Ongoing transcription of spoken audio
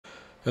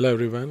Hello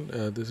everyone,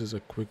 this is a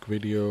quick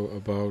video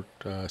about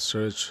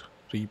search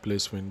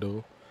replace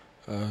window.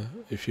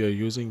 If you're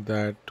using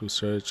that to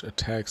search a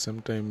tag,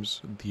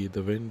 sometimes the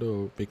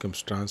window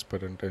becomes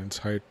transparent and it's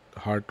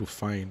hard to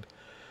find,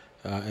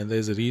 and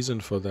there's a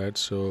reason for that.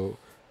 So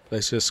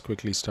let's just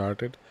quickly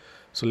start it.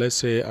 So let's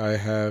say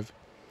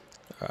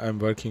I'm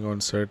working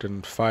on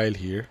certain file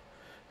here,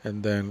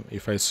 and then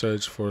if I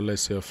search for,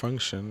 let's say, a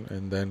function,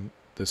 and then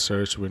the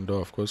search window,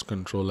 of course,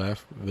 Control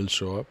F will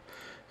show up,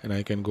 and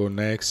I can go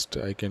next,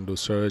 I can do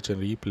search and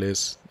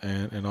replace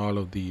and all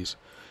of these.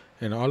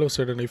 And all of a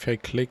sudden, if I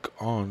click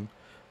on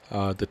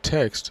the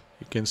text,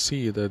 you can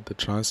see that the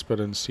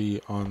transparency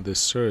on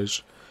this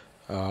search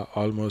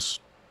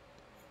almost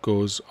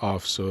goes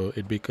off, so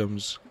it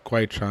becomes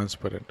quite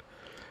transparent.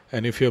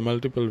 And if you have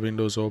multiple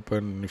windows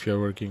open, if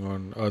you're working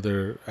on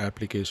other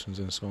applications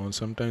and so on,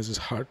 sometimes it's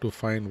hard to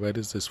find where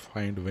is this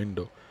find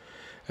window.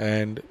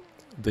 And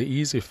the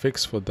easy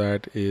fix for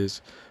that is,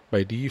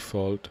 by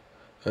default,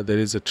 there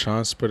is a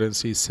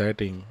transparency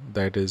setting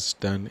that is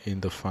done in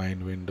the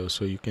find window.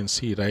 So you can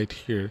see right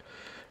here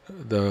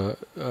the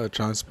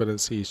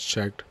transparency is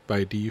checked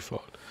by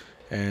default,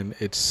 and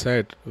it's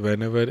set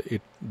whenever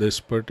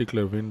this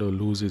particular window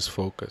loses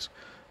focus.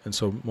 And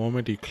so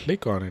moment you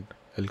click on it,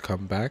 it'll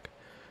come back,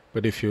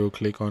 but if you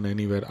click on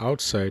anywhere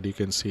outside, you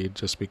can see it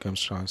just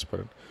becomes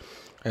transparent.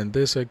 And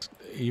this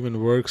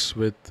even works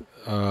with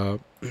not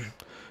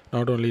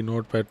only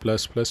Notepad++,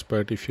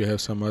 but if you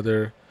have some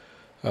other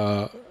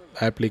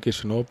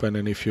application open,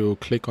 and if you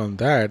click on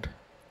that,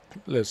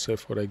 let's say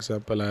for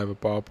example I have a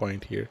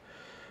PowerPoint here,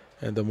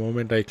 and the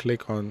moment I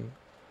click on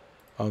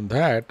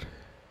that,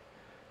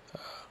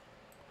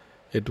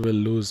 it will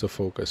lose the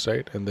focus,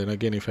 right? And then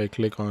again, if I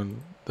click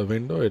on the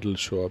window, it will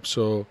show up.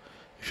 So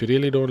if you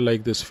really don't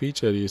like this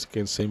feature, you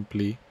can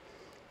simply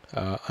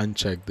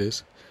uncheck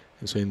this,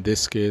 and so in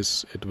this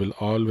case it will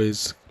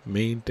always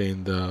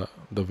maintain the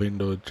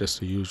window just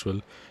the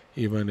usual,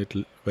 even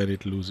when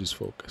it loses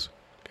focus.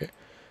 Okay,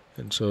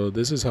 and so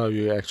this is how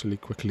you actually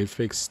quickly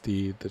fix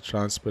the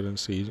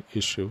transparency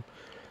issue.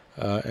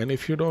 And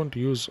if you don't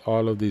use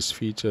all of these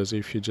features,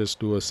 if you just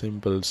do a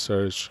simple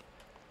search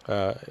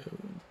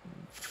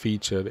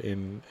feature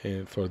in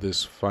for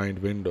this find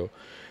window,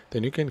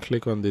 then you can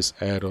click on this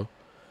arrow,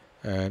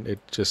 and it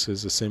just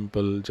is a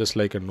simple, just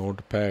like a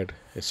notepad,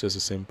 it's just a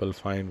simple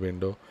find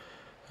window.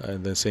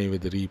 And then same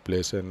with the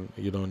replace, and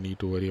you don't need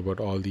to worry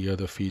about all the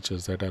other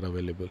features that are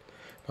available.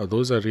 Now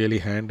those are really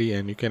handy,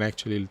 and you can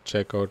actually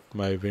check out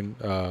my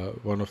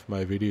one of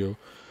my video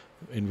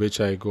in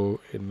which I go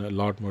in a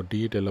lot more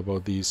detail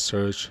about these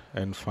search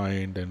and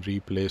find and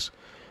replace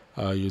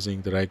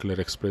using the regular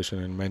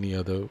expression and many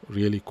other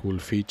really cool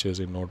features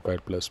in Notepad++.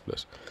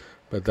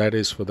 But that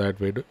is for that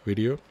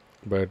video.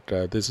 But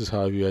this is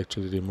how you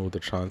actually remove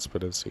the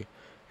transparency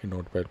in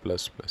Notepad++.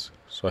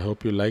 So I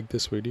hope you liked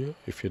this video.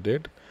 If you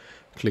did,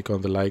 click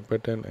on the like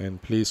button, and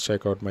please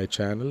check out my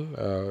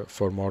channel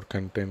for more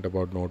content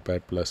about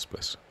Notepad++.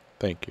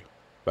 Thank you.